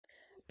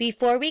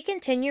Before we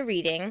continue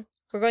reading,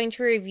 we're going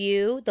to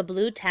review the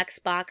blue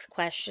text box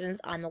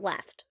questions on the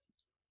left.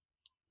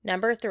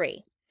 Number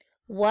 3.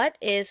 What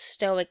is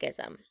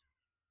Stoicism?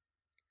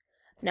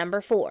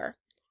 Number 4.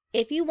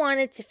 If you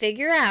wanted to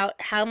figure out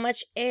how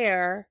much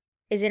air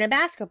is in a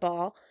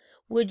basketball,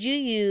 would you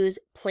use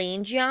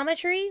plane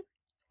geometry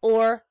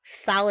or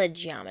solid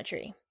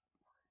geometry?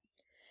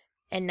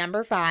 And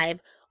number 5.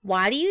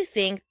 Why do you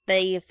think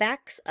the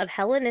effects of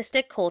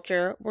Hellenistic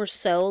culture were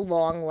so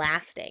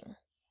long-lasting?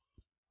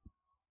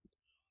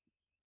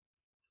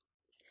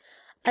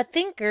 A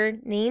thinker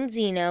named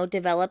Zeno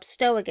developed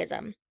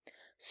Stoicism.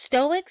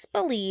 Stoics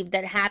believed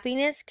that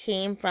happiness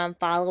came from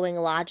following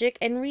logic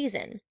and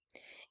reason.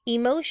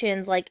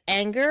 Emotions like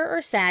anger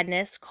or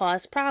sadness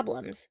cause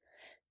problems.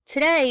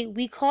 Today,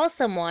 we call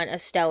someone a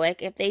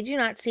Stoic if they do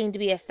not seem to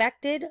be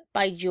affected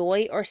by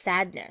joy or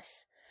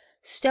sadness.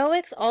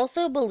 Stoics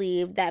also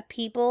believed that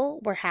people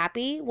were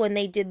happy when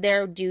they did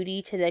their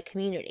duty to the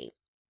community.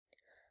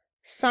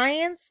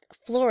 Science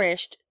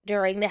flourished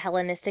during the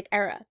Hellenistic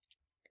era.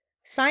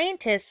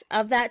 Scientists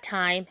of that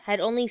time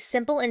had only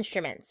simple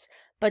instruments,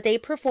 but they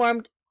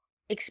performed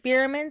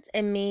experiments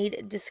and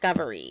made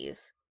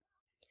discoveries.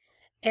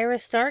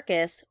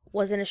 Aristarchus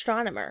was an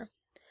astronomer.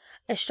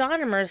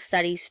 Astronomers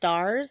study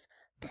stars,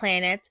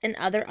 planets, and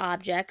other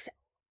objects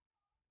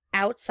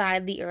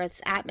outside the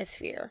Earth's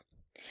atmosphere.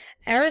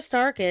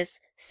 Aristarchus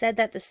said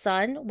that the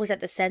sun was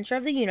at the center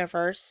of the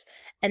universe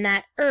and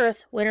that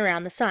Earth went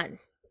around the sun.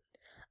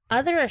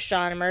 Other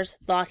astronomers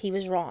thought he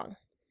was wrong.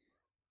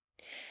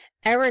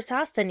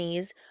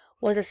 Eratosthenes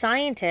was a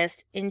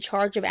scientist in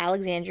charge of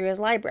Alexandria's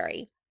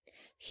library.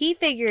 He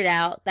figured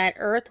out that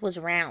Earth was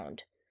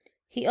round.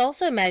 He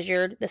also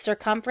measured the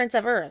circumference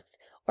of Earth,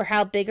 or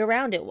how big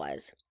around it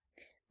was.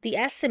 The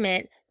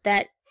estimate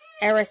that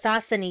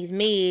Eratosthenes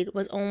made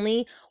was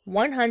only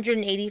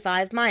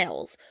 185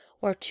 miles,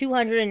 or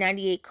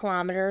 298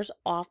 kilometers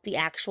off the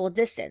actual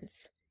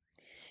distance.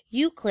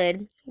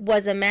 Euclid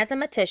was a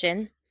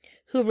mathematician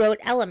who wrote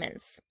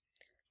Elements.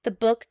 The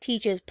book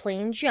teaches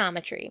plane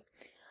geometry,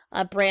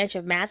 a branch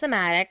of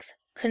mathematics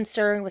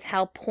concerned with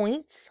how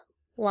points,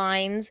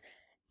 lines,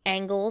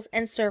 angles,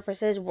 and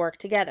surfaces work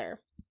together.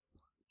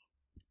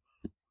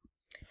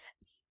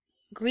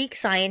 Greek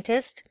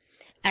scientist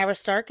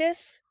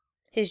Aristarchus,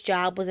 his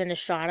job was an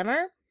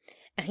astronomer,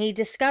 and he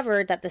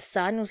discovered that the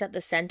sun was at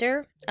the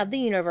center of the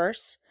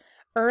universe.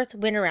 Earth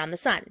went around the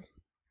sun.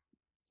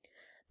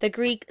 The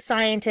Greek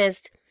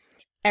scientist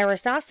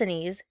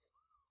Eratosthenes,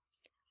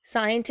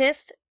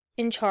 scientist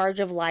in charge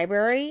of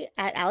library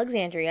at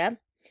Alexandria,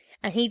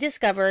 and he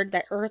discovered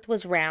that Earth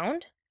was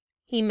round.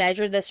 He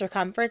measured the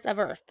circumference of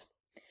Earth.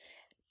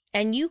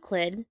 And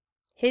Euclid,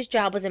 his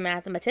job was a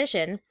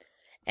mathematician,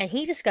 and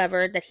he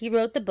discovered that he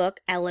wrote the book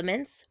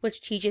Elements,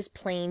 which teaches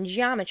plane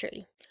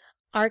geometry.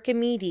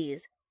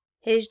 Archimedes,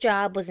 his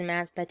job was a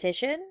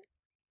mathematician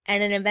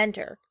and an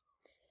inventor.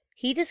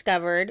 He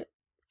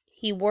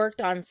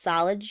worked on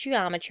solid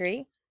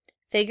geometry,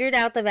 figured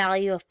out the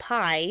value of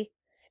pi,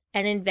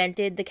 and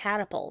invented the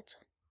catapult.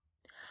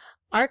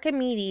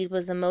 Archimedes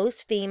was the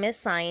most famous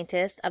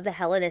scientist of the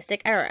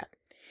Hellenistic era.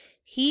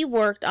 He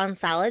worked on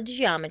solid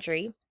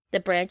geometry, the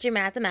branch of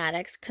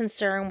mathematics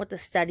concerned with the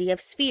study of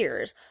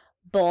spheres,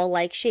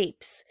 ball-like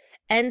shapes,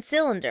 and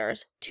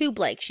cylinders,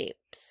 tube-like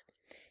shapes.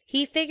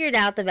 He figured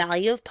out the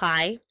value of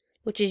pi,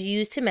 which is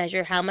used to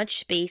measure how much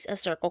space a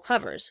circle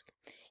covers.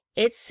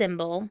 Its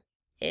symbol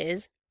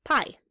is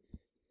pi.